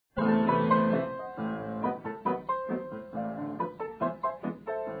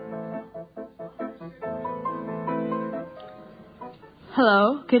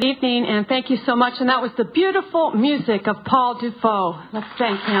Hello, good evening, and thank you so much. And that was the beautiful music of Paul Dufault. Let's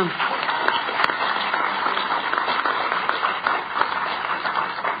thank him.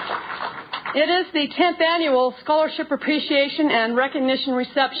 It is the 10th annual Scholarship Appreciation and Recognition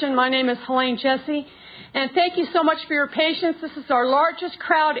Reception. My name is Helene Jesse, and thank you so much for your patience. This is our largest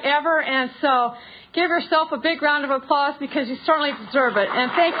crowd ever, and so give yourself a big round of applause because you certainly deserve it.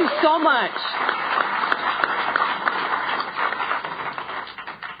 And thank you so much.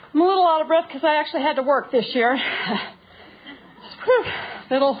 I'm a little out of breath because I actually had to work this year.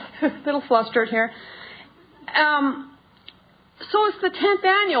 little flustered here. So it's the 10th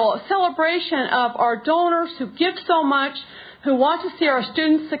annual celebration of our donors who give so much, who want to see our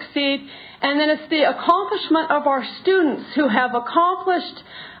students succeed. And then it's the accomplishment of our students who have accomplished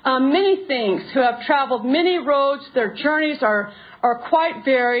many things, who have traveled many roads. Their journeys are quite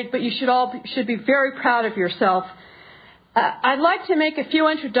varied, but you should be very proud of yourself. I'd like to make a few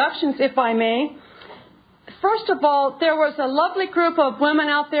introductions, if I may. First of all, there was a lovely group of women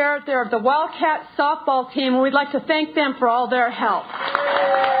out there. They're the Wildcat softball team, and we'd like to thank them for all their help.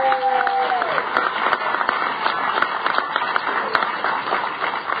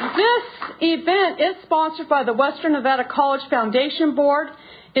 This event is sponsored by the Western Nevada College Foundation Board.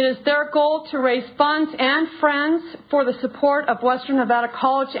 It is their goal to raise funds and friends for the support of Western Nevada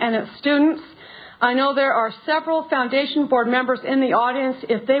College and its students. I know there are several Foundation Board members in the audience.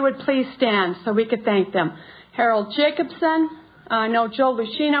 If they would please stand so we could thank them. Harold Jacobson. I know Joe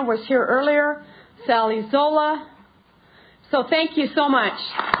Lucina was here earlier. Sally Zola. So thank you so much.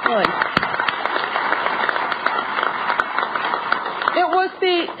 Really. It was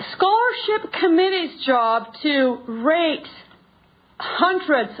the scholarship committee's job to rate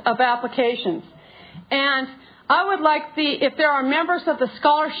hundreds of applications. And I would like if there are members of the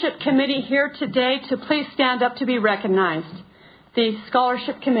scholarship committee here today, to please stand up to be recognized. The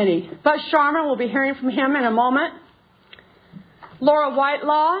scholarship committee. Buzz Sharma, we'll be hearing from him in a moment. Laura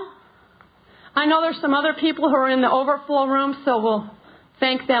Whitelaw. I know there's some other people who are in the overflow room, so we'll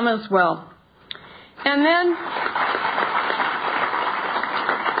thank them as well. And then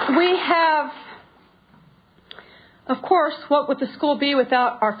we have, of course, what would the school be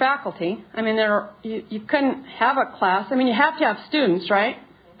without our faculty? I mean, you couldn't have a class. I mean, you have to have students, right?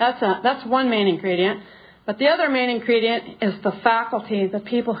 That's one main ingredient. But the other main ingredient is the faculty, the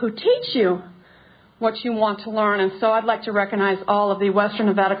people who teach you what you want to learn. And so I'd like to recognize all of the Western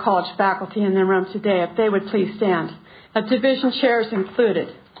Nevada College faculty in the room today, if they would please stand. Division chairs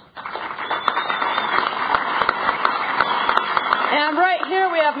included. And right here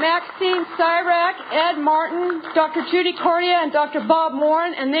we have Maxine Cyrak, Ed Martin, Dr. Judy Cordia, and Dr. Bob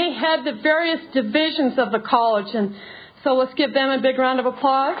Morin, and they head the various divisions of the college. And so let's give them a big round of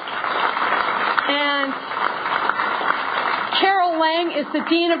applause. And Carol Lang is the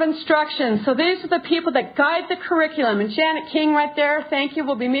Dean of Instruction. So these are the people that guide the curriculum. And Janet King right there, thank you.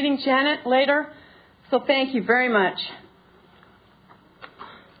 We'll be meeting Janet later. So thank you very much.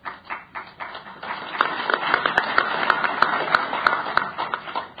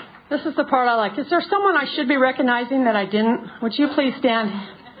 This is the part I like. Is there someone I should be recognizing that I didn't? Would you please stand?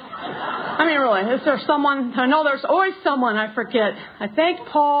 I mean, really, is there someone? I know there's always someone I forget. I thanked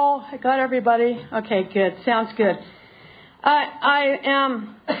Paul. I got everybody. Okay, good. Sounds good. I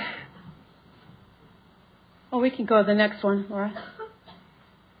am... Oh, we can go to the next one, Laura.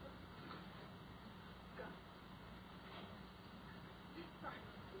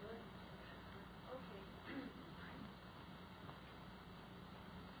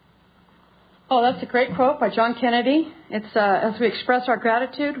 Oh, that's a great quote by John Kennedy. It's, as we express our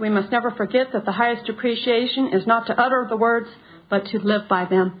gratitude, we must never forget that the highest appreciation is not to utter the words, but to live by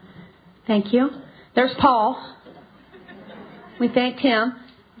them. Thank you. There's Paul. We thanked him.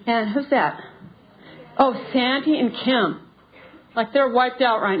 And who's that? Oh, Sandy and Kim. Like they're wiped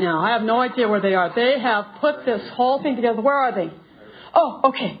out right now. I have no idea where they are. They have put this whole thing together. Where are they? Oh,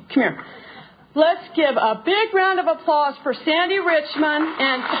 okay. Come here. Let's give a big round of applause for Sandy Richmond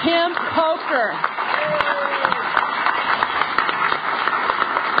and Kim Coker.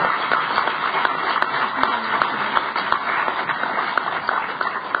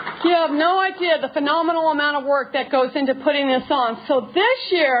 You have no idea the phenomenal amount of work that goes into putting this on. So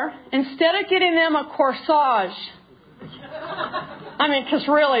this year, instead of getting them a corsage, I mean, because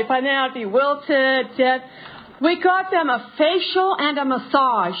really, by now it'd be wilted, dead. We got them a facial and a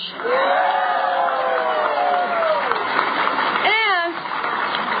massage. And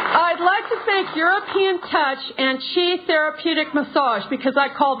I'd like to thank European Touch and Chi Therapeutic Massage because I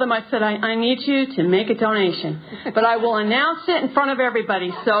called them. I said, I need you to make a donation. But I will announce it in front of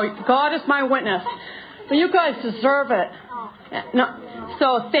everybody. So God is my witness. But you guys deserve it. No.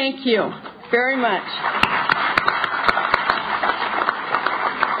 So thank you very much.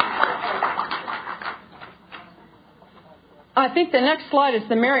 I think the next slide is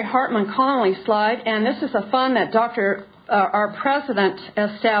the Mary Hartman Connolly slide, and this is a fund that our president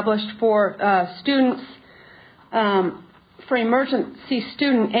established for students, for emergency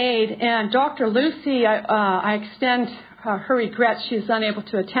student aid. And Dr. Lucy, I extend her regrets. She's unable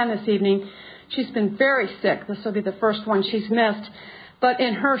to attend this evening. She's been very sick. This will be the first one she's missed. But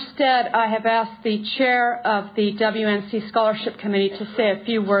in her stead, I have asked the chair of the WNC Scholarship Committee to say a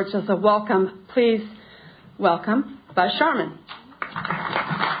few words as a welcome. Please welcome Buzz Sharman.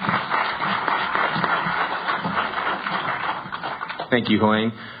 Thank you,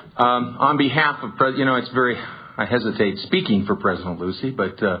 Helene. On behalf of I hesitate speaking for President Lucy,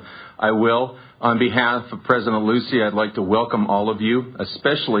 but I will. On behalf of President Lucy, I'd like to welcome all of you,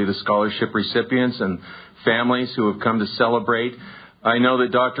 especially the scholarship recipients and families who have come to celebrate. I know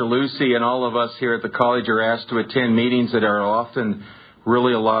that Dr. Lucy and all of us here at the college are asked to attend meetings that are often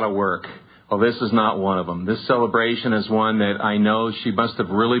really a lot of work. Well, this is not one of them. This celebration is one that I know she must have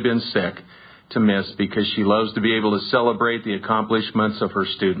really been sick to miss, because she loves to be able to celebrate the accomplishments of her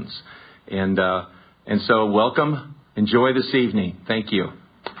students. And so welcome. Enjoy this evening. Thank you.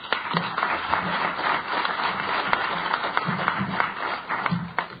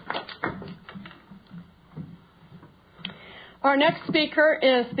 Our next speaker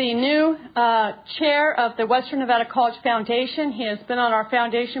is the new chair of the Western Nevada College Foundation. He has been on our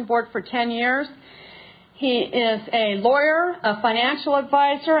foundation board for 10 years. He is a lawyer, a financial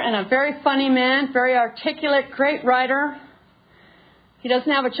advisor, and a very funny man, very articulate, great writer. He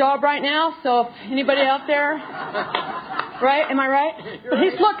doesn't have a job right now, so if anybody out there, right? Am I right? But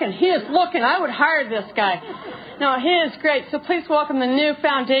he's looking. He is looking. I would hire this guy. No, he is great. So please welcome the new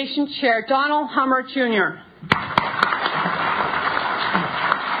foundation chair, Donald Hummer, Jr.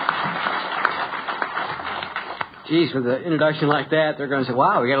 Geez, with an introduction like that, they're going to say,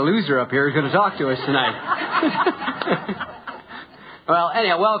 wow, we got a loser up here who's going to talk to us tonight. Well,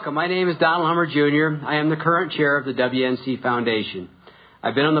 anyhow, welcome. My name is Donald Hummer, Jr. I am the current chair of the WNC Foundation.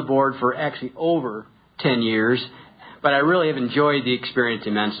 I've been on the board for actually over 10 years, but I really have enjoyed the experience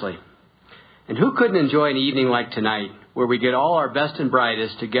immensely. And who couldn't enjoy an evening like tonight, where we get all our best and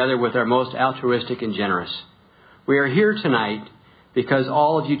brightest together with our most altruistic and generous? We are here tonight because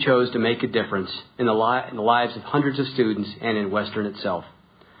all of you chose to make a difference in the lives of hundreds of students and in Western itself.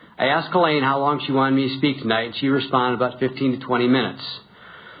 I asked Helene how long she wanted me to speak tonight, and she responded about 15 to 20 minutes,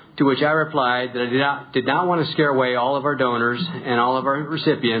 to which I replied that I did not want to scare away all of our donors and all of our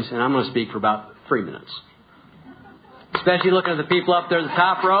recipients, and I'm going to speak for about 3 minutes. Especially looking at the people up there in the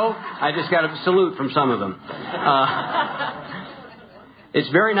top row, I just got a salute from some of them. It's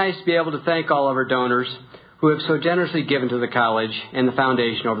very nice to be able to thank all of our donors who have so generously given to the college and the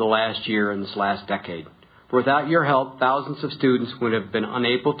foundation over the last year and this last decade. For without your help, thousands of students would have been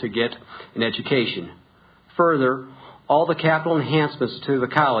unable to get an education. Further, all the capital enhancements to the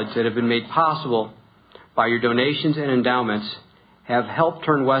college that have been made possible by your donations and endowments have helped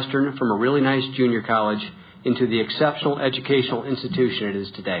turn Western from a really nice junior college into the exceptional educational institution it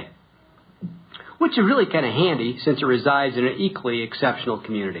is today, which is really kind of handy since it resides in an equally exceptional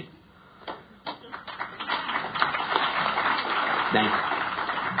community. Thank you.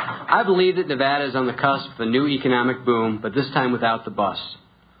 I believe that Nevada is on the cusp of a new economic boom, but this time without the bust.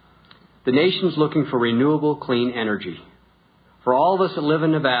 The nation's looking for renewable, clean energy. For all of us that live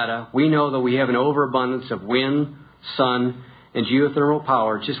in Nevada, we know that we have an overabundance of wind, sun, and geothermal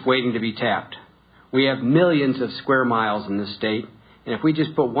power just waiting to be tapped. We have millions of square miles in this state, and if we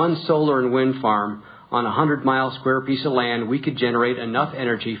just put one solar and wind farm on a 100-mile square piece of land, we could generate enough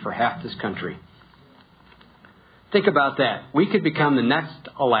energy for half this country. Think about that. We could become the next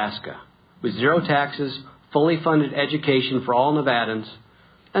Alaska, with zero taxes, fully funded education for all Nevadans,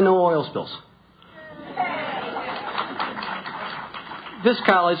 and no oil spills. This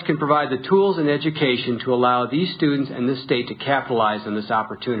college can provide the tools and education to allow these students and this state to capitalize on this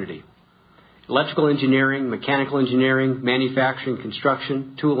opportunity. Electrical engineering, mechanical engineering, manufacturing,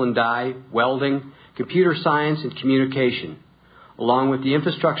 construction, tool and die, welding, computer science, and communication, along with the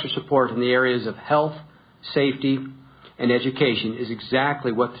infrastructure support in the areas of health, safety, and education is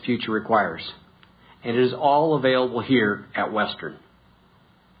exactly what the future requires. And it is all available here at Western.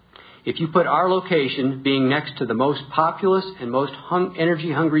 If you put our location being next to the most populous and most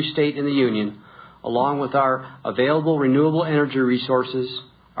energy-hungry state in the Union, along with our available renewable energy resources,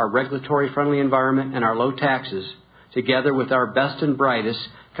 our regulatory-friendly environment, and our low taxes, together with our best and brightest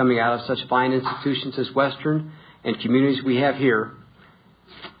coming out of such fine institutions as Western and communities we have here,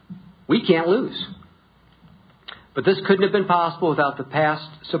 we can't lose. But this couldn't have been possible without the past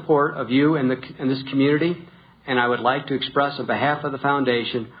support of you and this community, and I would like to express on behalf of the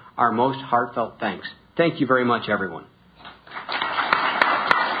Foundation our most heartfelt thanks. Thank you very much, everyone.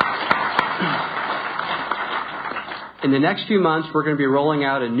 In the next few months, we're going to be rolling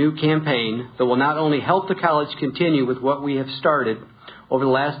out a new campaign that will not only help the college continue with what we have started over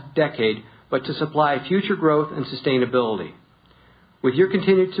the last decade, but to supply future growth and sustainability. With your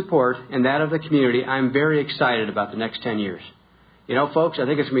continued support and that of the community, I'm very excited about the next 10 years. You know, folks, I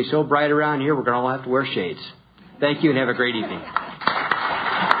think it's going to be so bright around here, we're going to all have to wear shades. Thank you and have a great evening.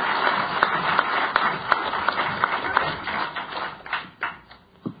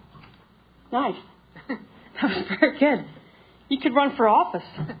 Nice. That was very good. You could run for office.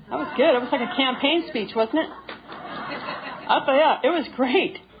 That was good. It was like a campaign speech, wasn't it? I thought, yeah, it was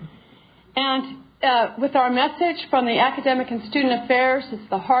great. And with our message from the Academic and Student Affairs, it's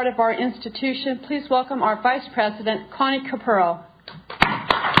the heart of our institution. Please welcome our Vice President, Connie Capurro.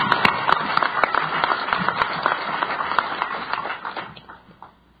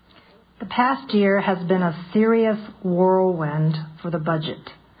 The past year has been a serious whirlwind for the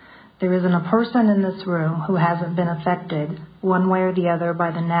budget. There isn't a person in this room who hasn't been affected one way or the other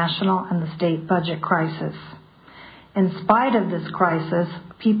by the national and the state budget crisis. In spite of this crisis,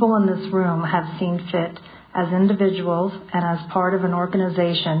 people in this room have seen fit as individuals and as part of an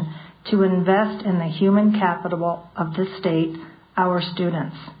organization to invest in the human capital of this state, our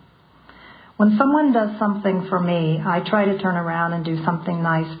students. When someone does something for me, I try to turn around and do something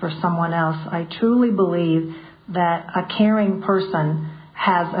nice for someone else. I truly believe that a caring person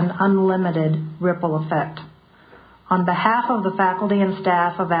has an unlimited ripple effect. On behalf of the faculty and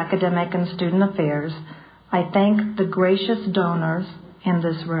staff of Academic and Student Affairs, I thank the gracious donors in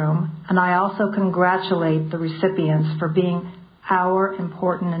this room, and I also congratulate the recipients for being our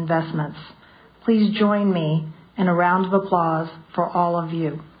important investments. Please join me in a round of applause for all of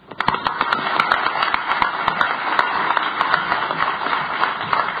you.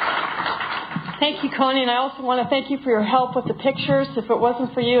 Thank you, Connie, and I also want to thank you for your help with the pictures. If it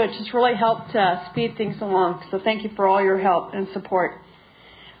wasn't for you, it just really helped speed things along. So thank you for all your help and support.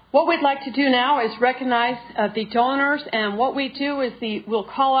 What we'd like to do now is recognize the donors, and what we do is we'll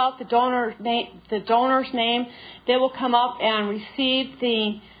call out the donor's name. They will come up and receive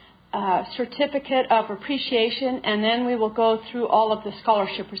the certificate of appreciation, and then we will go through all of the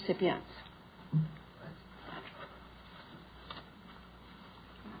scholarship recipients.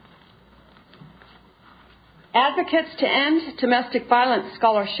 Advocates to End Domestic Violence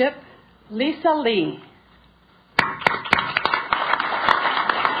Scholarship, Lisa Lee.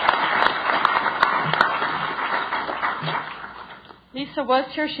 Lisa was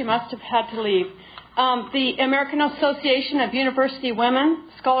here. She must have had to leave. The American Association of University Women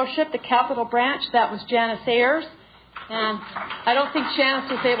Scholarship, the Capital Branch, that was Janice Ayers. And I don't think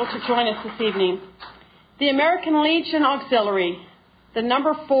Janice was able to join us this evening. The American Legion Auxiliary, the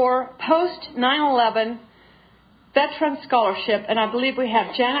number 4 post 9/11 Veteran Scholarship, and I believe we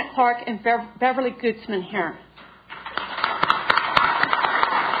have Janet Clark and Beverly Goodsman here.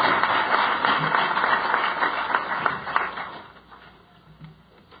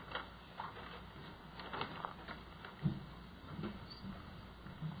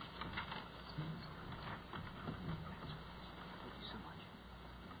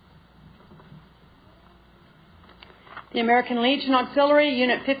 The American Legion Auxiliary,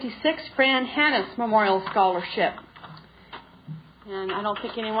 Unit 56, Fran Hannes Memorial Scholarship. And I don't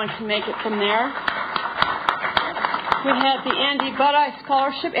think anyone can make it from there. We had the Andy Budeye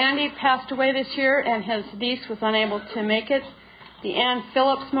Scholarship. Andy passed away this year, and his niece was unable to make it. The Ann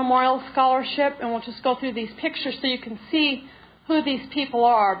Phillips Memorial Scholarship, and we'll just go through these pictures so you can see who these people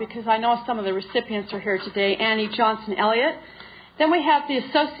are, because I know some of the recipients are here today. Annie Johnson Elliott. Then we have the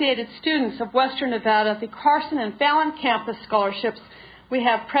Associated Students of Western Nevada, the Carson and Fallon Campus Scholarships. We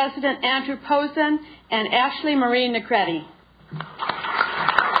have President Andrew Posen and Ashley Marie Negretti.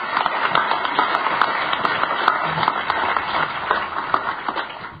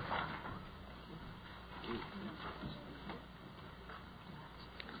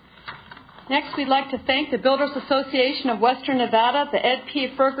 Next, we'd like to thank the Builders Association of Western Nevada, the Ed P.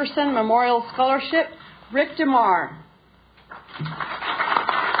 Ferguson Memorial Scholarship, Rick DeMar.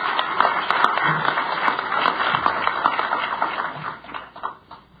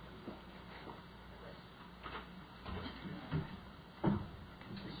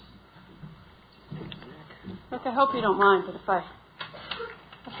 Look, I hope you don't mind, but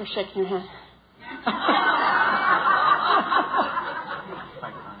after shaking your hand.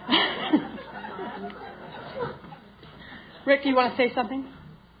 Rick, do you want to say something?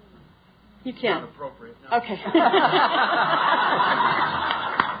 You can. Appropriate. No. Okay.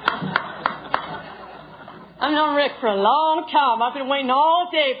 I've known Rick for a long time. I've been waiting all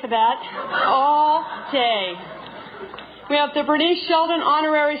day for that. All day. We have the Bernice Sheldon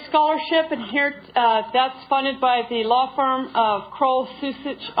Honorary Scholarship, and here that's funded by the law firm of Kroll,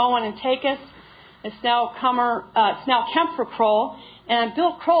 Susich, Owen, and Takis. It's now Kempfer Kroll, and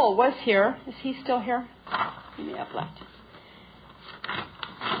Bill Kroll was here. Is he still here? He may have left.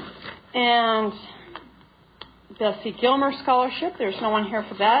 And Bessie Gilmer Scholarship. There's no one here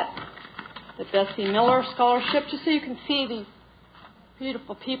for that. The Bessie Miller Scholarship, just so you can see these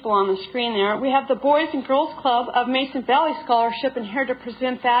beautiful people on the screen there. We have the Boys and Girls Club of Mason Valley Scholarship, and here to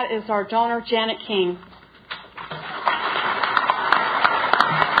present that is our donor, Janet King.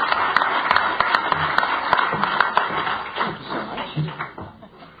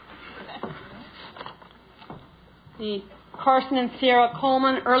 The Carson and Sierra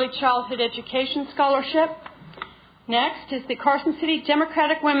Coleman Early Childhood Education Scholarship. Next is the Carson City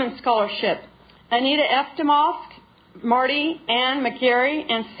Democratic Women's Scholarship. Anita Estemoff, Marty Ann McGarry,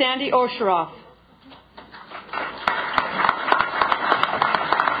 and Sandy Osheroff.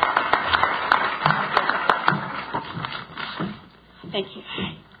 Thank you.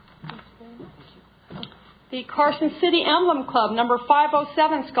 The Carson City Emblem Club, number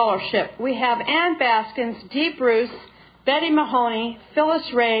 507 Scholarship. We have Ann Baskins, Dee Bruce, Betty Mahoney,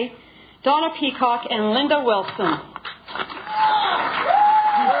 Phyllis Ray, Donna Peacock, and Linda Wilson.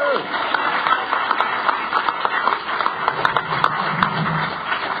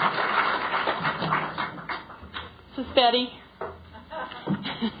 This is Betty.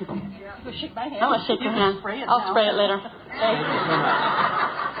 I'm going to shake my hand. I'm going to shake your hand. I'll spray it later.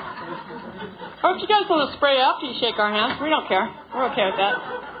 Or if you guys want to spray after you shake our hands, we don't care. We're okay with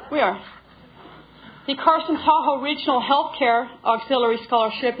that. We are. The Carson Tahoe Regional Healthcare Auxiliary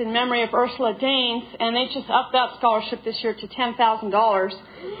Scholarship in memory of Ursula Daines, and they just upped that scholarship this year to $10,000.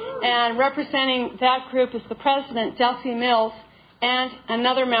 And representing that group is the president, Delcy Mills, and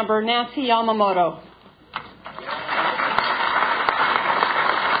another member, Nancy Yamamoto.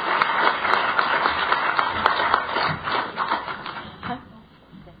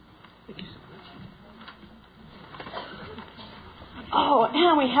 Oh,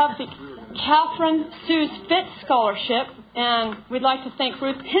 and we have the Catherine Sue's Fitz Scholarship, and we'd like to thank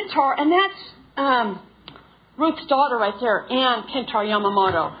Ruth Pintar, and that's Ruth's daughter right there, Ann Pintar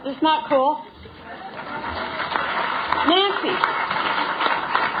Yamamoto. Isn't that cool? Nancy.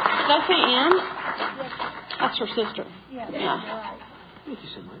 Did I say Ann? That's her sister. Yeah. Thank you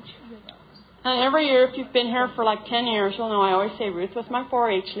so much. And every year, if you've been here for like 10 years, you'll know I always say Ruth was my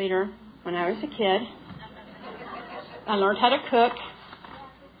 4-H leader when I was a kid. I learned how to cook.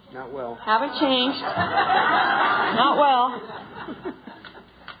 Not well. Haven't changed. Not well.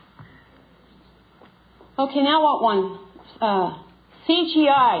 Okay, now what one?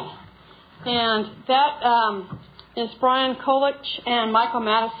 CGI. And that is Brian Kolich and Michael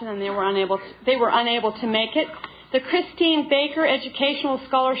Madison, and they were unable to make it. The Christine Baker Educational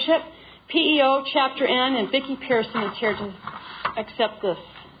Scholarship, PEO Chapter N, and Vicki Pearson is here to accept this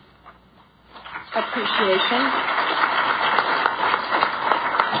appreciation.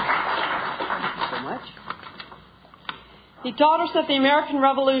 The Daughters of the American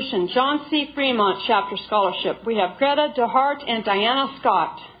Revolution, John C. Fremont Chapter Scholarship. We have Greta DeHart and Diana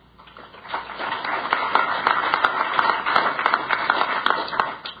Scott.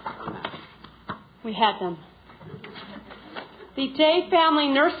 We had them. The Day Family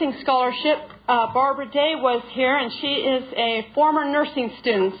Nursing Scholarship, Barbara Day was here, and she is a former nursing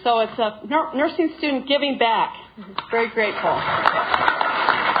student, so it's a nursing student giving back. Very grateful.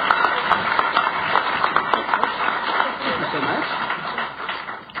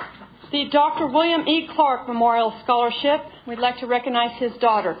 The Dr. William E. Clark Memorial Scholarship. We'd like to recognize his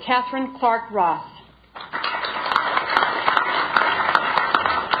daughter, Catherine Clark Ross.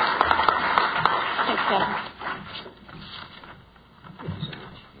 Thanks, Catherine.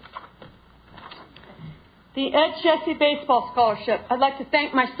 The Ed Jesse Baseball Scholarship. I'd like to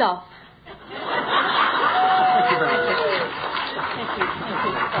thank myself. Thank you very much. Thank you. Thank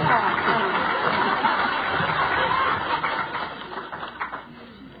you.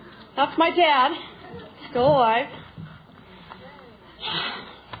 That's my dad, still alive.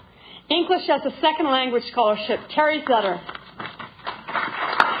 English as a Second Language Scholarship, Terry Zetter.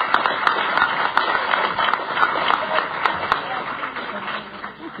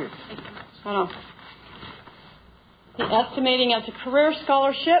 The Estimating as a Career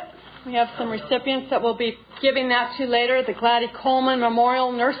Scholarship. We have some recipients that we'll be giving that to later. The Gladys Coleman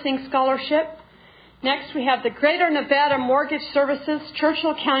Memorial Nursing Scholarship. Next, we have the Greater Nevada Mortgage Services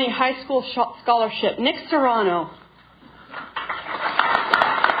Churchill County High School Scholarship, Nick Serrano.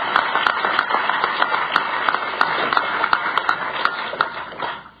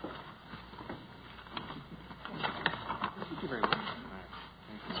 Thank you very much.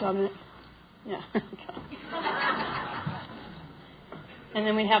 Yeah. And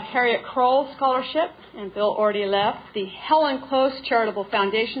then we have Harriet Kroll Scholarship, and Bill already left. The Helen Close Charitable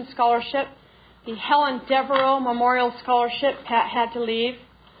Foundation Scholarship. The Helen Devereaux Memorial Scholarship. Pat had to leave.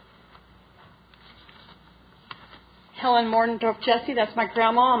 Helen Mordendorf Jesse, that's my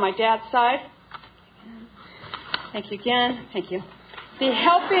grandma on my dad's side. Thank you again. Thank you. The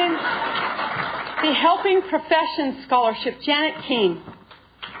Helping Professions Scholarship, Janet Keene.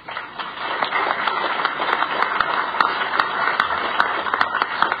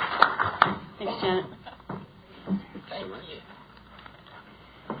 Thanks, Janet.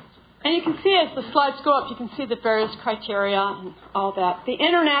 And you can see as the slides go up, you can see the various criteria and all that. The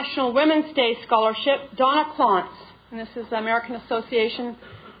International Women's Day Scholarship, Donna Clontz. And this is the American Association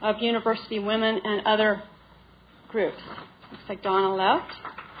of University Women and other groups. Looks like Donna left.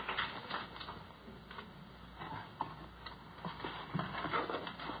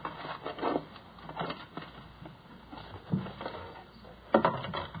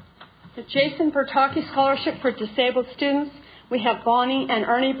 The Jason Bertocchi Scholarship for Disabled Students. We have Bonnie and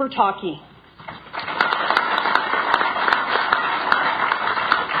Ernie Bertocchi.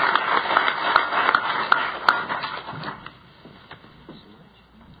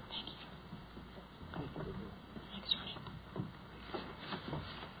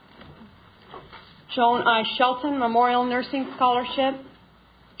 Joan I. Shelton Memorial Nursing Scholarship.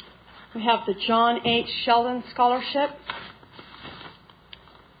 We have the John H. Sheldon Scholarship.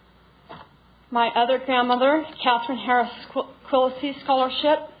 My other grandmother, Catherine Harris Quillisi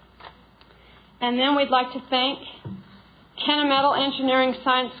Scholarship. And then we'd like to thank Kennemetal Engineering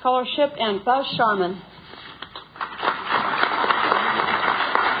Science Scholarship and Buzz Sharman.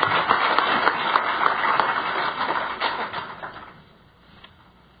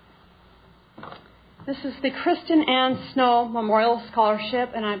 This is the Kristen Ann Snow Memorial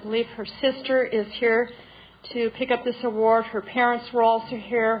Scholarship, and I believe her sister is here to pick up this award. Her parents were also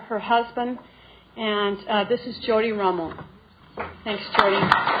here, her husband, and this is Jody Rummel. Thanks, Jody.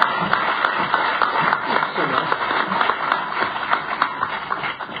 Thanks so much.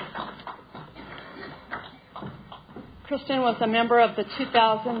 Kristen was a member of the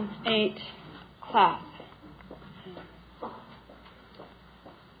 2008 class.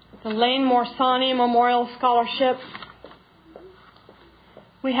 The Lane Morsani Memorial Scholarship.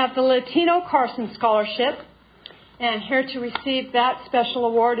 We have the Latino Carson Scholarship. And here to receive that special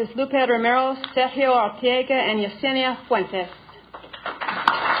award is Lupe Romero, Sergio Arteaga, and Yesenia Fuentes.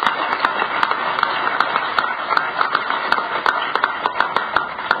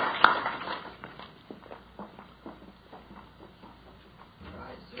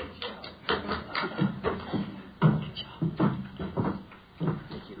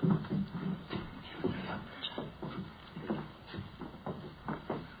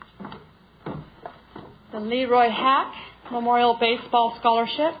 Leroy Hack Memorial Baseball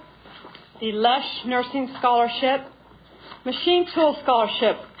Scholarship, the Lush Nursing Scholarship, Machine Tool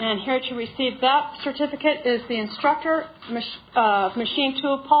Scholarship, and here to receive that certificate is the instructor of Machine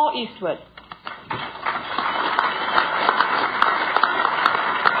Tool, Paul Eastwood.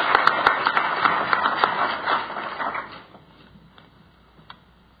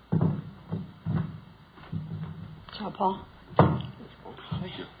 Ciao, Paul.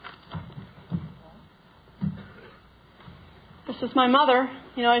 This is my mother.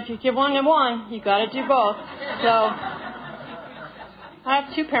 You know, if you give one to one, you got to do both. So I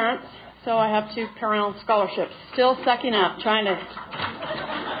have two parents, so I have two parental scholarships. Still sucking up, trying to.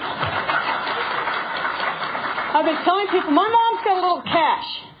 I've been telling people my mom's got a little cash.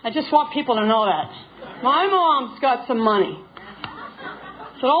 I just want people to know that. My mom's got some money.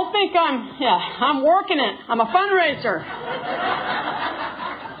 So don't think I'm working it. I'm a fundraiser.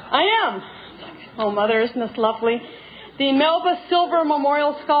 I am. Oh, Mother, isn't this lovely? The Melba Silver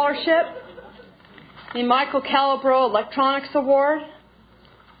Memorial Scholarship, the Michael Calabro Electronics Award.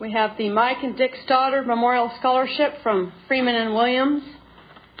 We have the Mike and Dick Stoddard Memorial Scholarship from Freeman and Williams,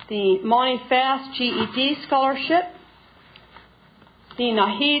 the Monty Fast GED Scholarship, the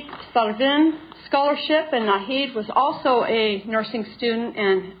Nahid Sarvin Scholarship, and Nahid was also a nursing student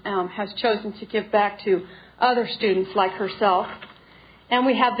and has chosen to give back to other students like herself. And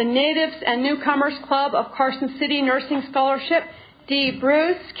we have the Natives and Newcomers Club of Carson City Nursing Scholarship, Dee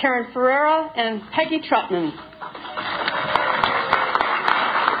Bruce, Karen Ferreira, and Peggy Trutman.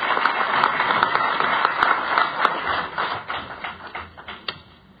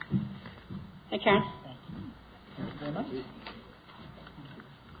 Karen.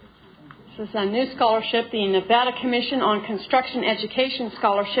 This is a new scholarship, the Nevada Commission on Construction Education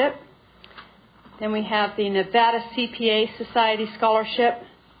Scholarship. Then we have the Nevada CPA Society Scholarship,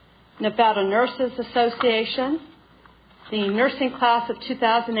 Nevada Nurses Association, the Nursing Class of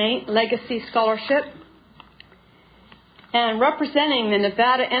 2008 Legacy Scholarship, and representing the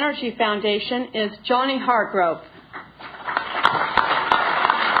Nevada Energy Foundation is Johnny Hargrove.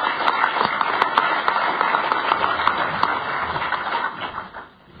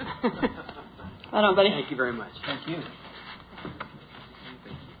 Hold on, buddy. Thank you very much. Thank you.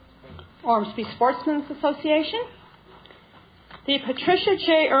 Ormsby Sportsmen's Association. The Patricia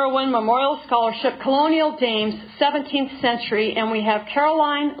J. Irwin Memorial Scholarship, Colonial Dames, 17th Century, and we have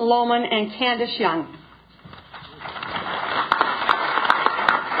Caroline Lohman and Candace Young.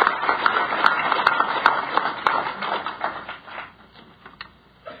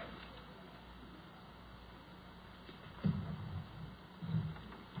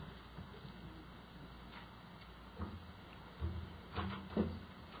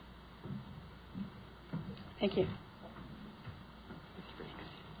 Thank you.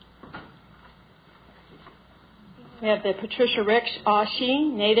 We have the Patricia Rich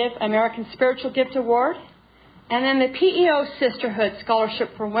Ashi Native American Spiritual Gift Award. And then the PEO Sisterhood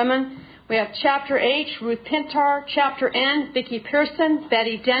Scholarship for Women. We have Chapter H, Ruth Pintar, Chapter N, Vicki Pearson,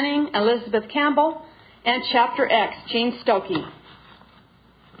 Betty Denning, Elizabeth Campbell, and Chapter X, Jean Stokey.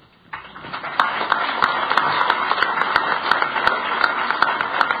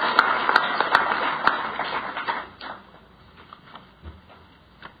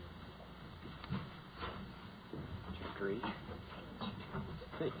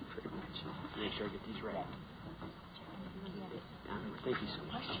 Thank you very much. Make sure I get these right. Thank you so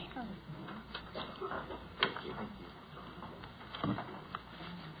much.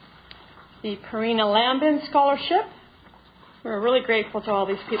 The Karina Lambin Scholarship. We're really grateful to all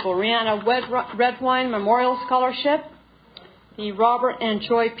these people. Rihanna Redwine Memorial Scholarship. The Robert and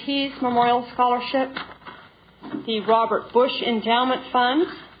Joy Pease Memorial Scholarship. The Robert Bush Endowment Fund.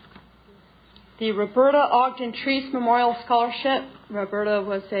 The Roberta Ogden Treese Memorial Scholarship. Roberta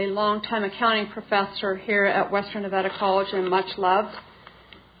was a longtime accounting professor here at Western Nevada College and much loved.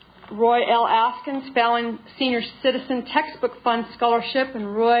 Roy L. Askins Fallon Senior Citizen Textbook Fund Scholarship,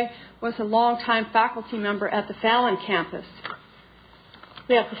 and Roy was a longtime faculty member at the Fallon campus.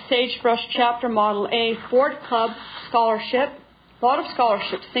 We have the Sagebrush Chapter Model A Ford Club Scholarship. A lot of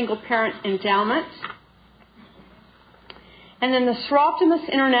scholarships, single parent endowment. And then the Seroptimus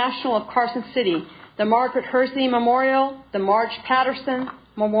International of Carson City, the Margaret Hersey Memorial, the Marge Patterson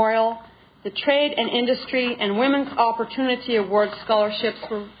Memorial, the Trade and Industry and Women's Opportunity Award scholarships.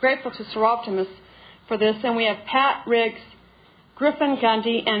 We're grateful to Seroptimus for this. And we have Pat Riggs, Griffin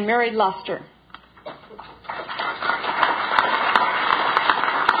Gundy, and Mary Luster.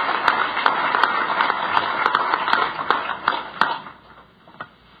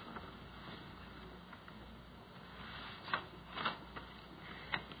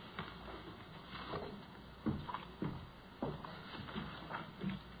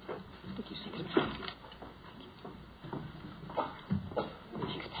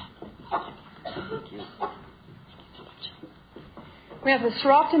 We have the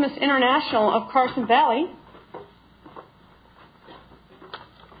Seroptimus International of Carson Valley.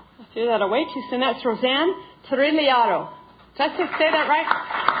 I threw that away too soon. That's Roseanne Trilliaro. Did I say that right?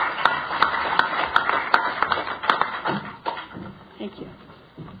 Thank you.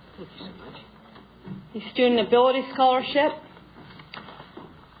 Thank you so much. The Student Ability Scholarship.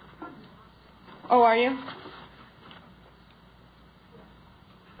 Oh, are you?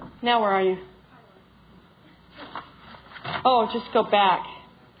 Now where are you? Oh, just go back.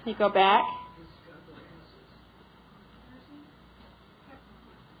 Can you go back?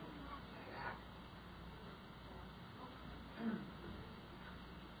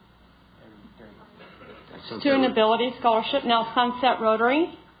 Student Ability Scholarship. Now Sunset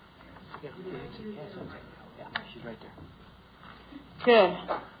Rotary. Yeah, she's right there. Good.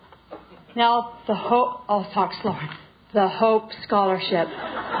 Now the Hope. I'll talk slower. The Hope Scholarship.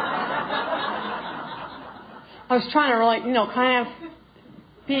 I was trying to really, kind of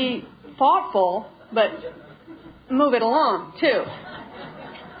be thoughtful, but move it along, too.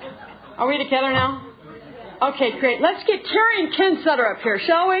 Are we together now? Okay, great. Let's get Terry and Ken Sutter up here,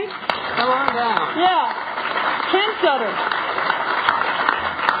 shall we? Come on down. Yeah. Ken Sutter.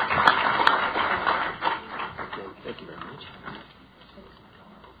 Thank you very much.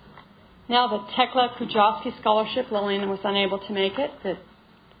 Now the Tekla Kujovsky Scholarship. Lillian was unable to make it.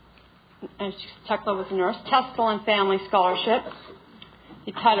 And Tekla was a nurse. Testel and Family Scholarship.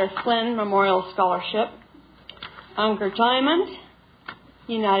 the Tyler Flynn Memorial Scholarship. Unger Diamond,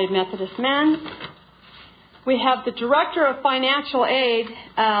 United Methodist Men's. We have the Director of Financial Aid,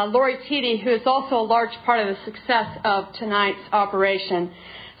 Lori Teedy, who is also a large part of the success of tonight's operation.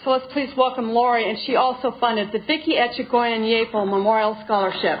 So let's please welcome Lori, and she also funded the Vicki Etchegoyen Yapel Memorial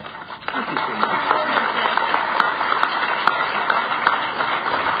Scholarship. Thank you so much.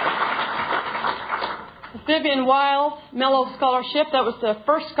 The Vivian Wild Mello Scholarship, that was the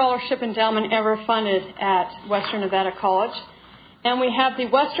first scholarship endowment ever funded at Western Nevada College. And we have the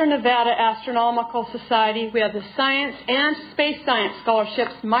Western Nevada Astronomical Society. We have the Science and Space Science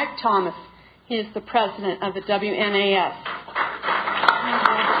Scholarships. Mike Thomas, he is the president of the WNAS.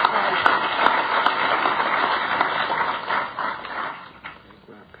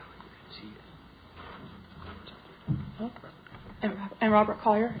 And Robert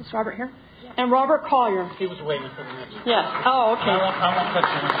Collier. Is Robert here? Yeah. And Robert Collier. He was waiting for the next one. Yes. Oh, okay. I won't touch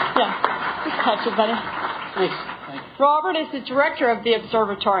him. Yeah. Just touch it, buddy. Thanks. Robert is the director of the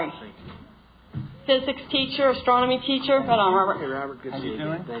observatory. Physics teacher, astronomy teacher. Right on, Robert. Hey, Robert. Good to see you.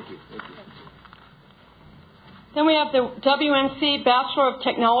 Doing? Thank you. Then we have the WNC Bachelor of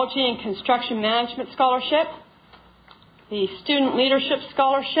Technology and Construction Management Scholarship. The Student Leadership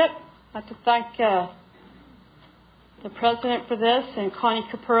Scholarship. I'd like to thank the president for this, and Connie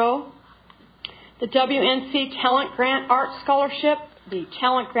Capurro. The WNC Talent Grant Art Scholarship. The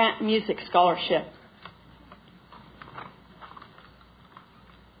Talent Grant Music Scholarship.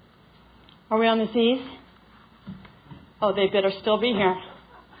 Are we on the Z's? Oh, they better still be here.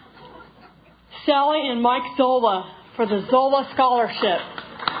 Sally and Mike Zola for the Zola Scholarship.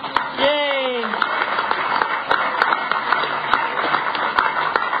 Yay!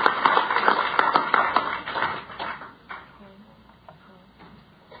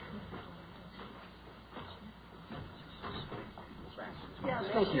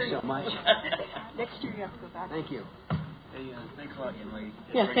 Thank you so much. Next year you have to go back. Thank you. Hey, thanks a lot, young lady.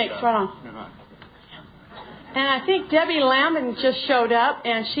 Yeah, thanks. Right on. And I think Debbie Lambin just showed up,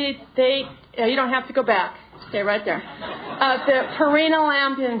 and you don't have to go back. Stay right there. The Perina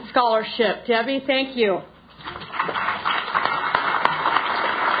Lambin Scholarship. Debbie, thank you.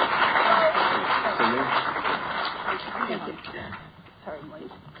 Thank you.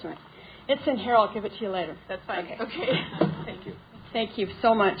 Sorry. It's in here. I'll give it to you later. That's fine. Okay. Thank you. Thank you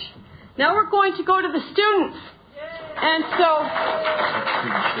so much. Now we're going to go to the students. And so,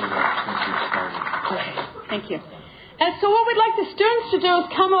 thank you. And so what we'd like the students to do is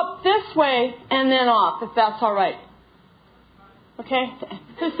come up this way and then off, if that's all right. Okay?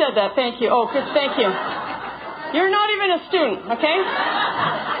 Who said that? Thank you. Oh, good. Thank you. You're not even a student, okay?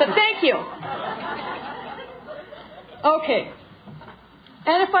 But thank you. Okay.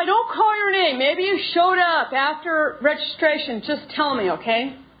 And if I don't call your name, maybe you showed up after registration, just tell me,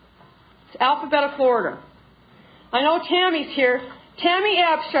 okay? It's alphabetical order. I know Tammy's here. Tammy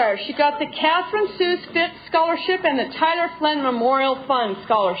Abshire. She got the Catherine Seuss Fitz Scholarship and the Tyler Flynn Memorial Fund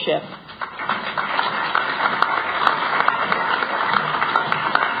Scholarship.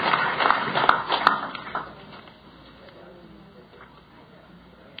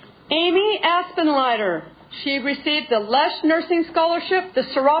 Amy Aspenleiter. She received the Lesh Nursing Scholarship, the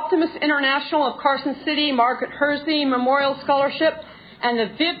Seroptimus International of Carson City Margaret Hersey Memorial Scholarship, and the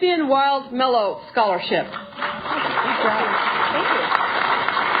Vivian Wild Mello Scholarship. Good job. Thank you.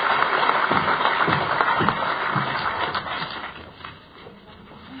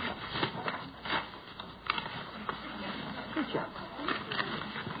 Good job.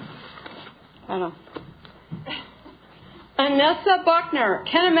 I know. Anessa Buckner,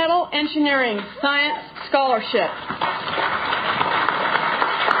 Kennemetal Engineering Science Scholarship.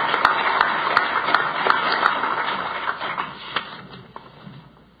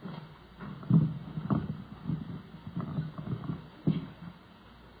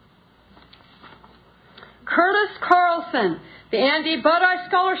 Curtis Carlson, the Andy Budai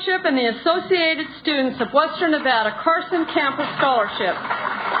Scholarship and the Associated Students of Western Nevada Carson Campus Scholarship.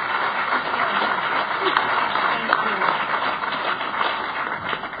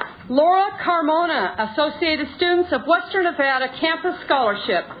 Laura Carmona, Associated Students of Western Nevada Campus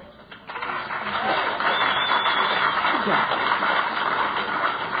Scholarship.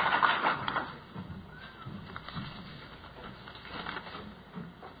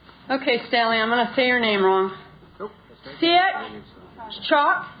 Okay, Stanley, I'm going to say your name wrong. Siak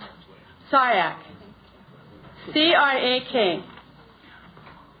Chok Siak. C-I-A-K.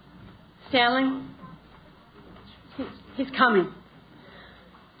 Stanley? He's coming.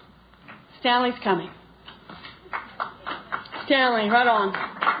 Stanley's coming. Stanley, right on.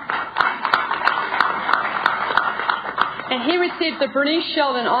 And he received the Bernice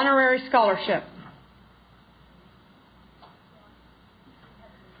Sheldon Honorary Scholarship.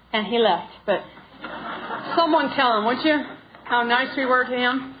 And he left, but someone tell him, would you, how nice we were to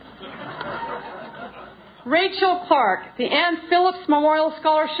him? Rachel Clark, the Ann Phillips Memorial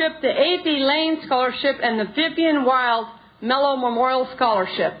Scholarship, the A.B. Lane Scholarship, and the Vivian Wild Mello Memorial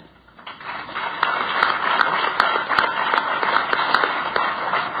Scholarship.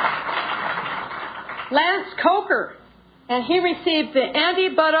 Lance Coker, and he received the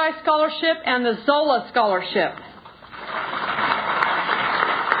Andy Budeye Scholarship and the Zola Scholarship.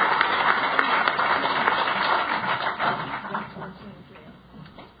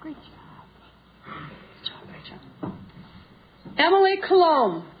 Emily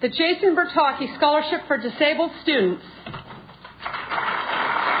Colomb, the Jason Bertocchi Scholarship for Disabled Students.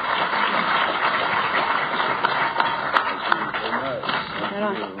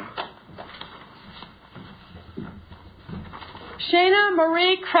 Shayna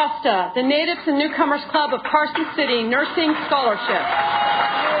Marie Cresta, the Natives and Newcomers Club of Carson City Nursing Scholarship.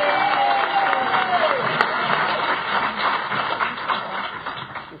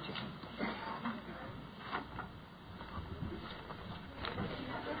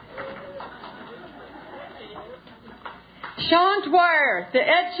 Sean Dwyer, the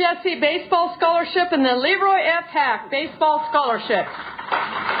Ed Jesse Baseball Scholarship and the Leroy F. Hack Baseball Scholarship.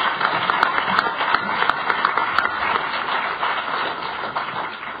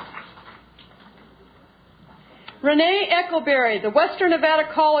 Renee Eckleberry, the Western Nevada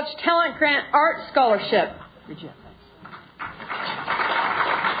College Talent Grant Art Scholarship. Good job.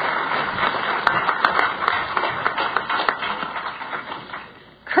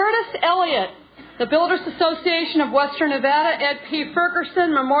 Curtis Elliott, the Builders Association of Western Nevada Ed P.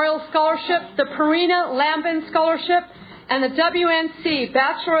 Ferguson Memorial Scholarship, the Perina Lambin Scholarship, and the WNC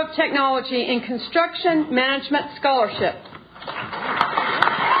Bachelor of Technology in Construction Management Scholarship.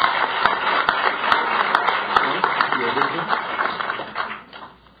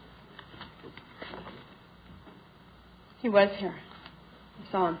 He was here.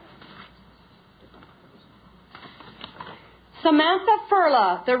 I saw him. Samantha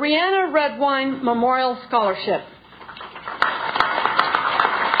Furla, the Rihanna Redwine Memorial Scholarship.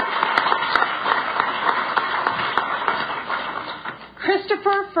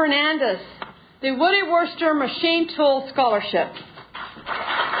 Christopher Fernandez, the Woody Worcester Machine Tool Scholarship.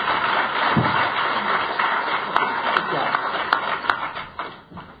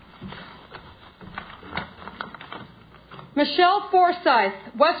 Michelle Forsyth,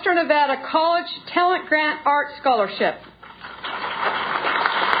 Western Nevada College Talent Grant Art Scholarship.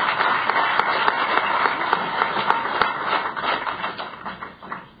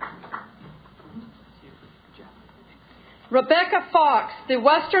 Rebecca Fox, the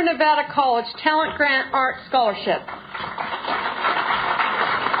Western Nevada College Talent Grant Art Scholarship.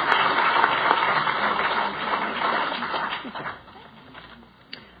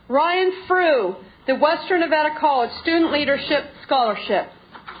 Ryan Frew, the Western Nevada College Student Leadership Scholarship.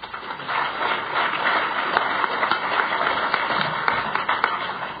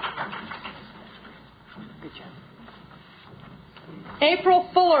 April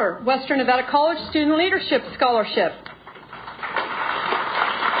Fuller, Western Nevada College Student Leadership Scholarship.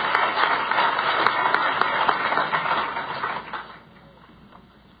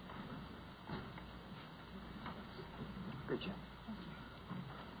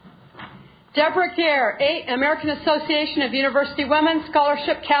 Deborah Gare, American Association of University Women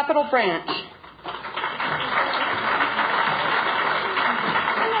Scholarship Capital Branch.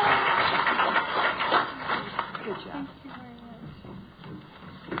 Good job.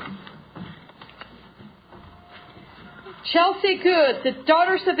 Chelsea Good, the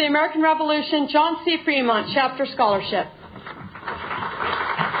Daughters of the American Revolution John C. Fremont Chapter Scholarship.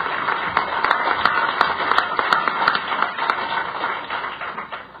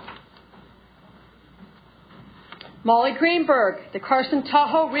 Molly Greenberg, the Carson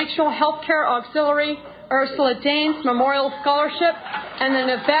Tahoe Regional Healthcare Auxiliary Ursula Daines Memorial Scholarship and the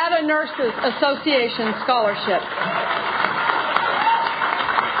Nevada Nurses Association Scholarship.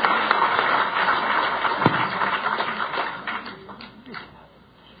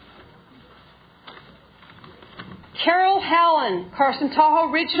 Carol Hallen, Carson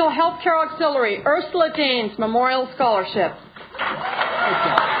Tahoe Regional Healthcare Auxiliary Ursula Daines Memorial Scholarship.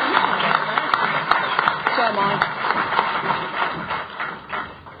 So, Molly.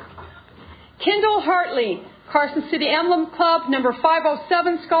 Kendall Hartley, Carson City Emblem Club, number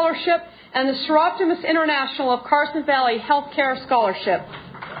 507 Scholarship, and the Seroptimus International of Carson Valley Healthcare Scholarship.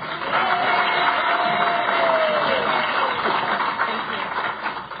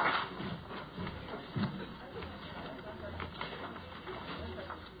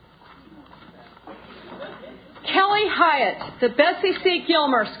 Hyatt, the Bessie C.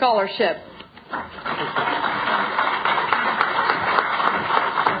 Gilmer Scholarship.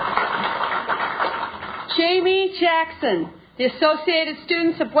 Jamie Jackson, the Associated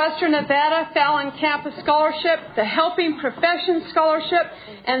Students of Western Nevada Fallon Campus Scholarship, the Helping Professions Scholarship,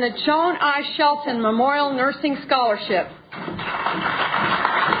 and the Joan I. Shelton Memorial Nursing Scholarship.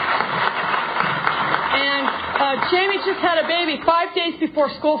 And Jamie just had a baby 5 days before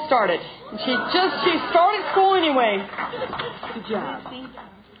school started. And she started school anyway. Good job.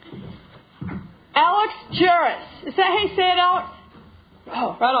 Alex Jarrett. Is that how you say it out?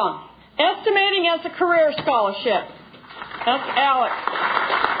 Oh, right on. Estimating as a Career Scholarship. That's Alex.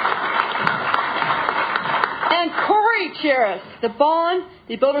 And Corey Jarrett, the Bond,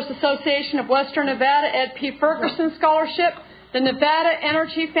 the Builders Association of Western Nevada Ed P. Ferguson Scholarship, the Nevada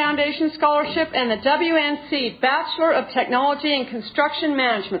Energy Foundation Scholarship, and the WNC Bachelor of Technology and Construction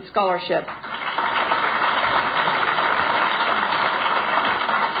Management Scholarship.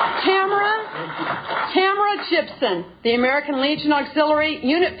 Tamara Gibson, the American Legion Auxiliary,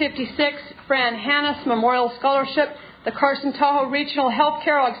 Unit 56, Fran Hannes Memorial Scholarship, the Carson Tahoe Regional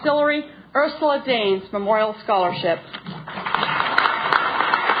Healthcare Auxiliary, Ursula Daines Memorial Scholarship.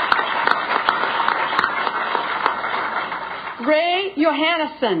 Ray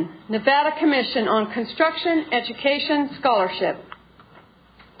Johannesson, Nevada Commission on Construction Education Scholarship.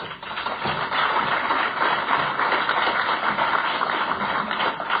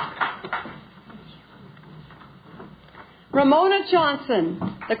 Ramona Johnson,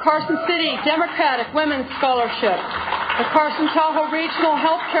 the Carson City Democratic Women's Scholarship, the Carson Tahoe Regional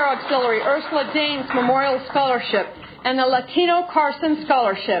Healthcare Auxiliary, Ursula Daines Memorial Scholarship, and the Latino Carson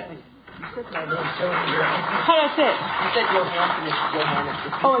Scholarship. How did I say it? You said Johansson is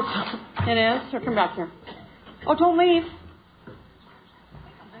Johansson. Oh, it is? Or come back here. Oh, don't leave.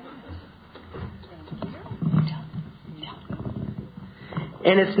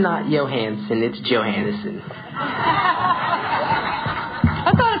 And it's not Johansson, it's Johannesson.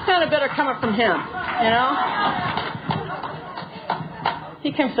 I thought it sounded better coming from him, you know?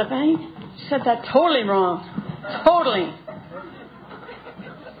 He comes up and he said that totally wrong. Totally.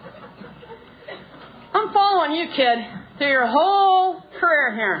 I'm following you, kid, through your whole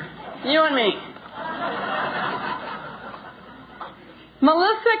career here. You and me.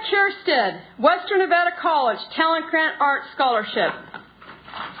 Melissa Kierstead, Western Nevada College Talent Grant Art Scholarship.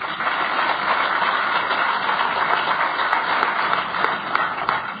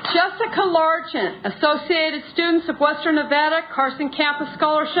 Jessica Largent, Associated Students of Western Nevada Carson Campus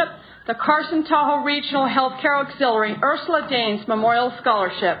Scholarship, the Carson Tahoe Regional Healthcare Auxiliary, Ursula Daines Memorial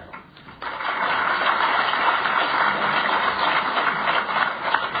Scholarship.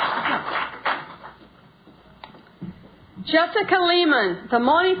 Jessica Lehman, the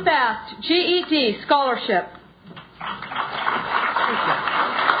Monty Fast GED Scholarship.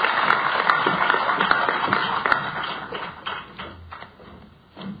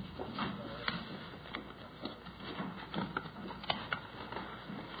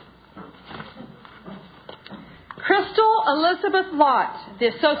 Crystal Elizabeth Lott, the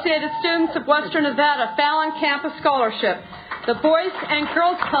Associated Students of Western Nevada Fallon Campus Scholarship, the Boys and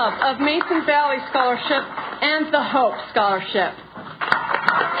Girls Club of Mason Valley Scholarship, and the Hope Scholarship.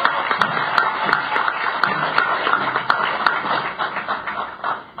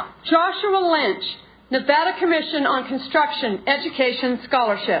 Joshua Lynch, Nevada Commission on Construction Education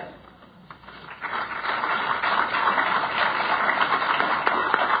Scholarship.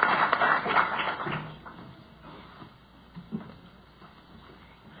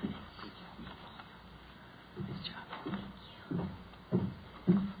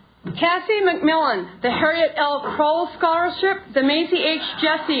 Cassie McMillan, the Harriet L. Kroll Scholarship, the Maisie H.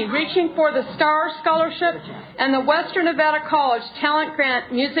 Jesse Reaching for the Stars Scholarship, and the Western Nevada College Talent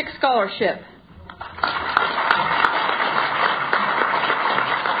Grant Music Scholarship.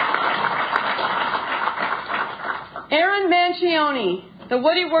 Aaron Mangione, the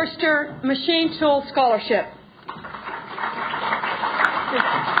Woody Worcester Machine Tool Scholarship.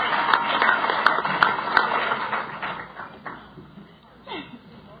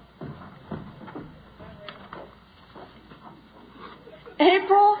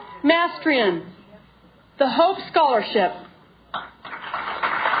 April Mastrian, the Hope Scholarship.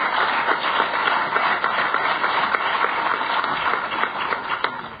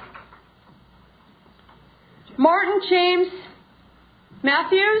 Martin James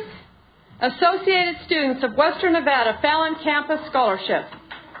Matthews, Associated Students of Western Nevada Fallon Campus Scholarship.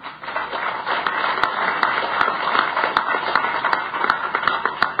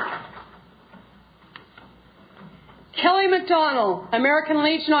 Kelly McDonald, American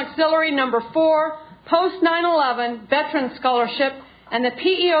Legion Auxiliary, Number 4, Post 9/11 Veteran Scholarship and the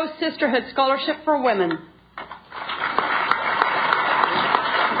PEO Sisterhood Scholarship for Women.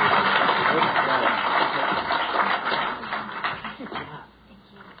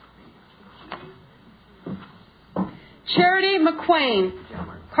 Charity McQuain,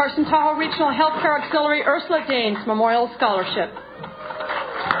 Carson Tahoe Regional Healthcare Auxiliary Ursula Daines Memorial Scholarship.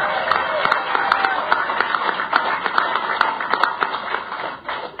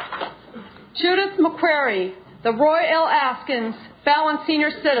 Judith McQuarrie, the Roy L. Askins Fallon Senior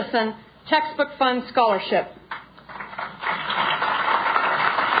Citizen Textbook Fund Scholarship.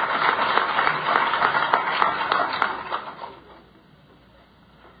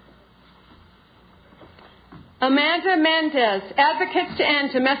 Amanda Mendez, Advocates to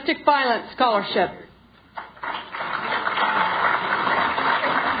End Domestic Violence Scholarship.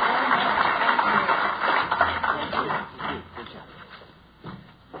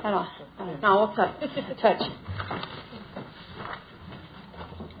 No, we'll touch.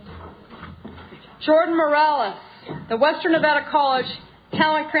 Jordan Morales, the Western Nevada College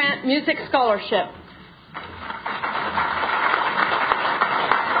Talent Grant Music Scholarship.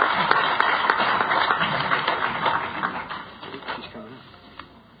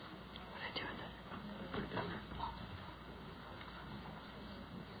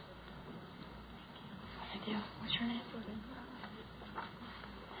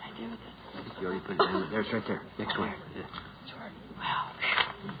 You already put it down. There, it's right there. Next one. Yeah. Wow.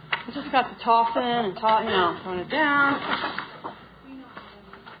 I just got to toss in and throwing it down.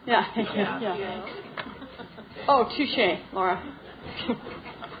 Yeah, thank you. Yeah. Oh, touche, Laura.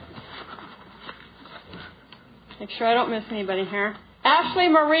 Make sure I don't miss anybody here. Ashley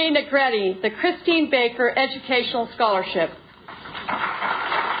Marie Negretti, the Christine Baker Educational Scholarship.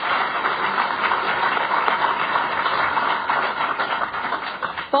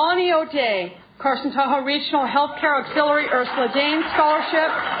 Bonnie O'Day, Carson Tahoe Regional Healthcare Auxiliary Ursula Daines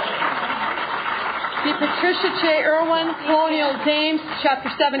Scholarship. The Patricia J. Irwin Colonial Dames Chapter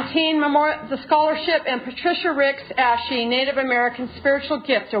 17 Memorial the Scholarship, and Patricia Ricks Ashe Native American Spiritual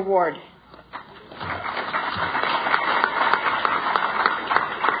Gift Award.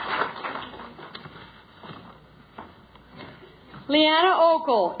 Leanna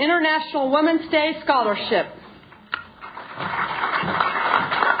Ogle, International Women's Day Scholarship.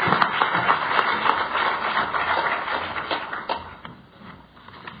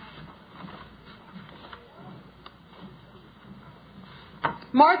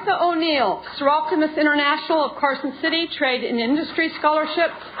 Martha O'Neill, Seroptimus International of Carson City Trade and Industry Scholarship.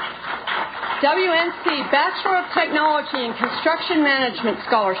 WNC Bachelor of Technology in Construction Management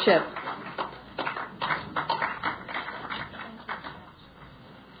Scholarship.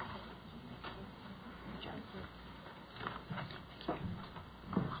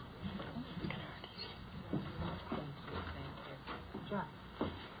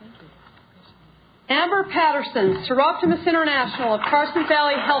 Amber Patterson, Seroptimus International of Carson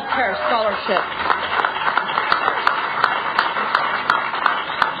Valley Healthcare Scholarship.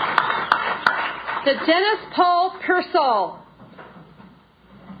 The Dennis Paul Pearsall,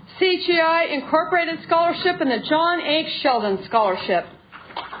 CGI Incorporated Scholarship, and the John H. Sheldon Scholarship.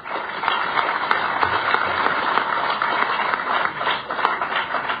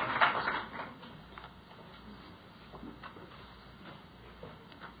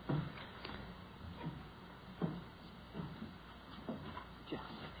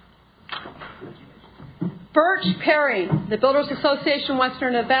 Birch Perry, the Builders Association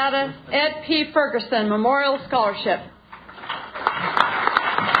Western Nevada Ed P. Ferguson Memorial Scholarship.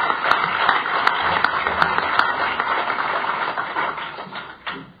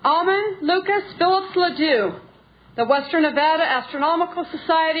 Alman Lucas Phillips Ledoux, the Western Nevada Astronomical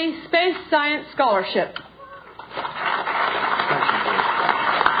Society Space Science Scholarship.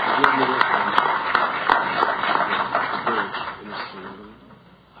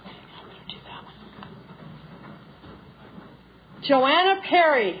 Joanna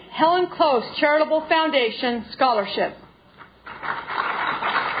Perry, Helen Close Charitable Foundation Scholarship.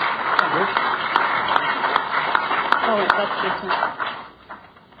 Oh, wait, that's this one.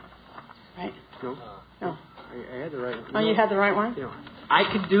 Right? No. I had the right one. Oh, you had the right one? Yeah. I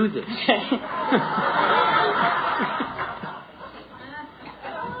could do this. Okay.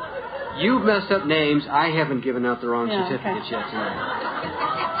 You've messed up names. I haven't given out the wrong certificates yet tonight.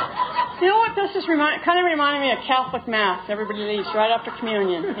 You know what? This is kind of reminding me of Catholic Mass. Everybody leaves right after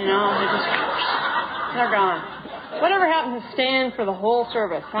communion. They're gone. Whatever happened to staying for the whole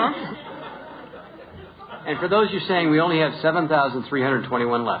service, huh? And for those you're saying, we only have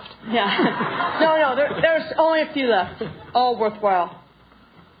 7,321 left. Yeah. No, there's only a few left. All worthwhile.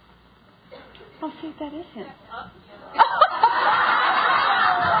 I'll see if that is him. Thank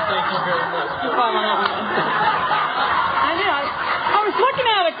you very much. I know. I was looking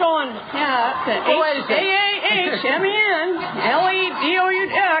at it going, yeah, that's it.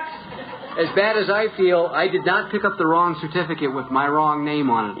 H-A-A-H-M-E-N-L-E-D-O-U-X. As bad as I feel, I did not pick up the wrong certificate with my wrong name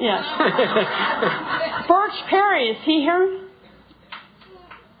on it. Yes. Birch Perry, is he here?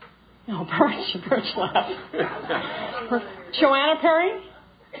 No, Birch left. Joanna Perry?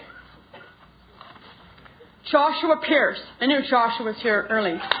 Joshua Pierce. I knew Joshua was here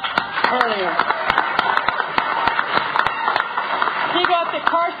earlier. He got the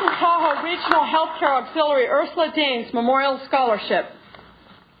Carson Tahoe Regional Healthcare Auxiliary Ursula Daines Memorial Scholarship.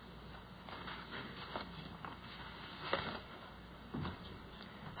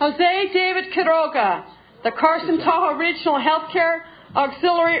 Jose David Quiroga, the Carson Tahoe Regional Healthcare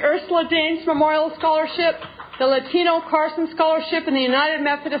Auxiliary Ursula Daines Memorial Scholarship, the Latino Carson Scholarship, and the United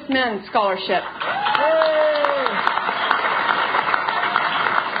Methodist Men Scholarship.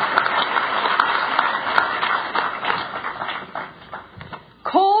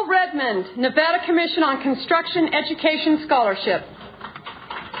 Cole Redmond, Nevada Commission on Construction Education Scholarship.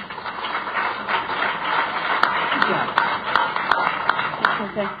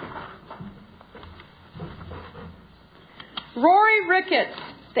 Okay. Rory Ricketts,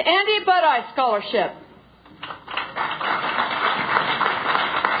 the Andy Budeye Scholarship.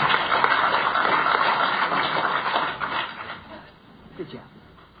 Good job.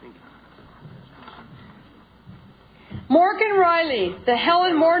 Morgan Riley, the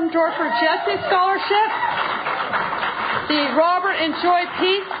Helen Mordendorfer Jesse Scholarship, the Robert and Joy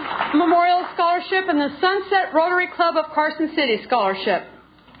Peace Memorial Scholarship, and the Sunset Rotary Club of Carson City Scholarship.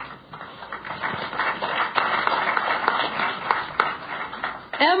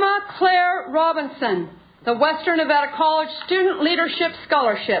 Emma Claire Robinson, the Western Nevada College Student Leadership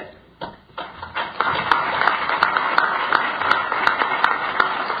Scholarship.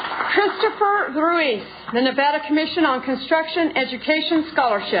 Christopher Ruiz, the Nevada Commission on Construction Education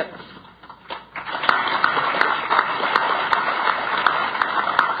Scholarship.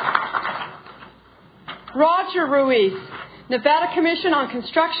 Roger Ruiz, Nevada Commission on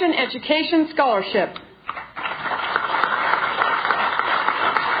Construction Education Scholarship.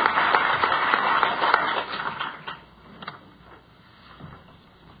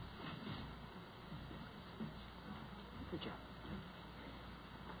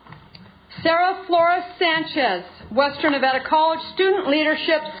 Sarah Flores Sanchez, Western Nevada College Student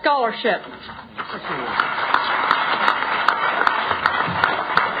Leadership Scholarship.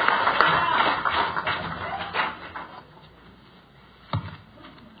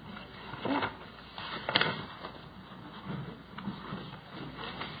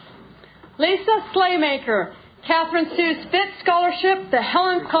 Lisa Slaymaker, Catherine Sue Spitz Scholarship, the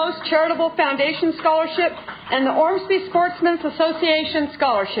Helen Close Charitable Foundation Scholarship, and the Ormsby Sportsmen's Association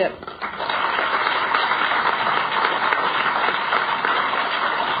Scholarship.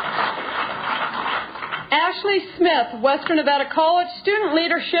 Ashley Smith, Western Nevada College Student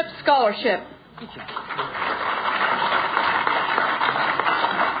Leadership Scholarship.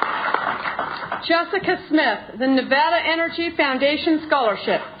 Jessica Smith, the Nevada Energy Foundation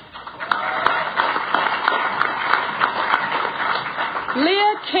Scholarship.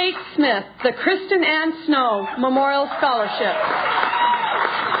 Leah Kate Smith, the Kristen Ann Snow Memorial Scholarship.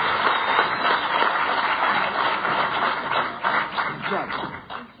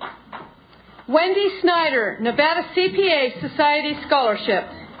 Wendy Snyder, Nevada CPA Society Scholarship.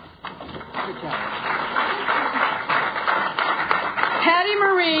 Patty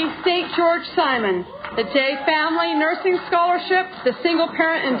Marie St. George Simon, the Day Family Nursing Scholarship, the Single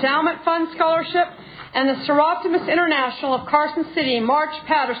Parent Endowment Fund Scholarship, and the Seroptimus International of Carson City March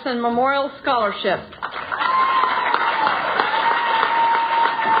Patterson Memorial Scholarship.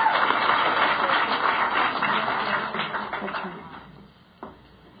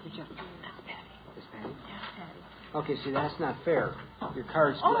 Okay, see, that's not fair. Your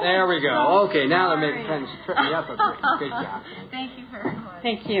card's... There we go. Okay, now they're making trying to trip me up a bit. Good job. Thank you very much.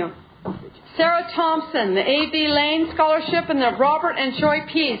 Thank you. Sarah Thompson, the A.B. Lane Scholarship, and the Robert and Joy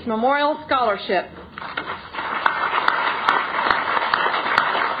Pease Memorial Scholarship.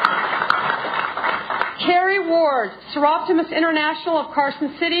 Carrie Ward, Seroptimus International of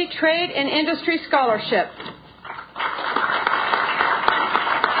Carson City Trade and Industry Scholarship.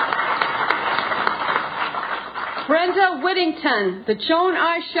 Brenda Whittington, the Joan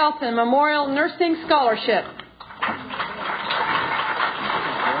I. Shelton Memorial Nursing Scholarship.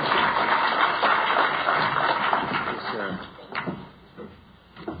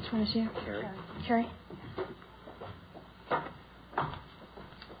 Which one is you? Carrie.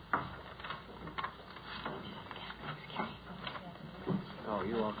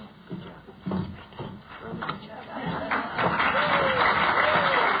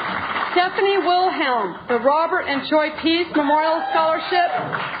 Stephanie Wilhelm, the Robert and Joy Peace Memorial Scholarship,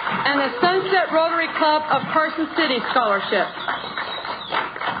 and the Sunset Rotary Club of Carson City Scholarship.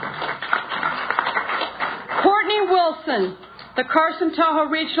 Courtney Wilson, the Carson Tahoe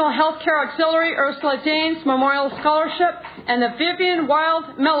Regional Healthcare Auxiliary Ursula Daines Memorial Scholarship, and the Vivian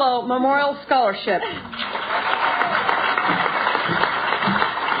Wild Mello Memorial Scholarship.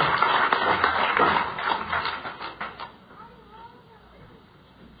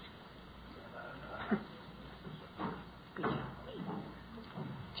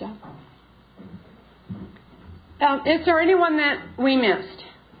 Is there anyone that we missed?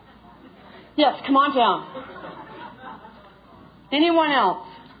 Yes, come on down. Anyone else?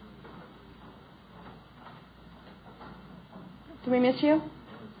 Did we miss you?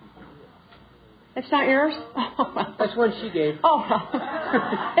 It's not yours? That's one she gave. Oh,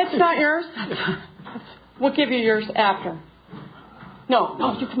 it's not yours? We'll give you yours after.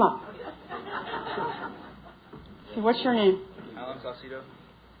 No, you come up. So what's your name? Alan Saucedo.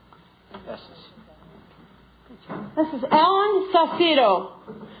 This is Alan Saucedo,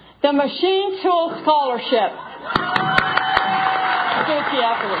 the Machine Tool Scholarship. I'll give it to you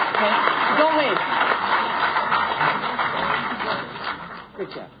afterwards, okay? Don't leave.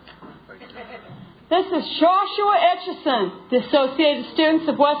 Good job. This is Joshua Etchison, the Associated Students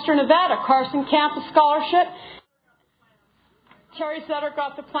of Western Nevada Carson Campus Scholarship. Terry Sutter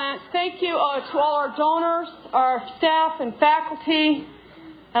got the plants. Thank you to all our donors, our staff and faculty,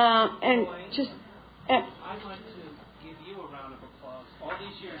 and just... I'd like to give you a round of applause. All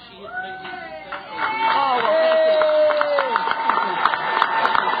these years, she has made these successful. Oh, well, thank you.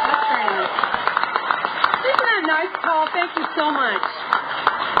 That's very nice. Isn't that nice, Paul? Thank you so much.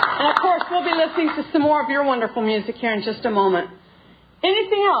 And, of course, we'll be listening to some more of your wonderful music here in just a moment.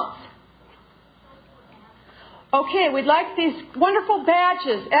 Anything else? Okay, we'd like these wonderful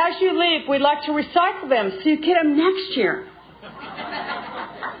badges. As you leave, we'd like to recycle them so you get them next year.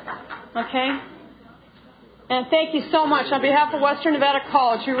 Okay? And thank you so much. On behalf of Western Nevada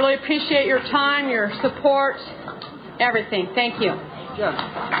College, we really appreciate your time, your support, everything. Thank you.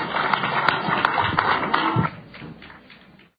 Yeah.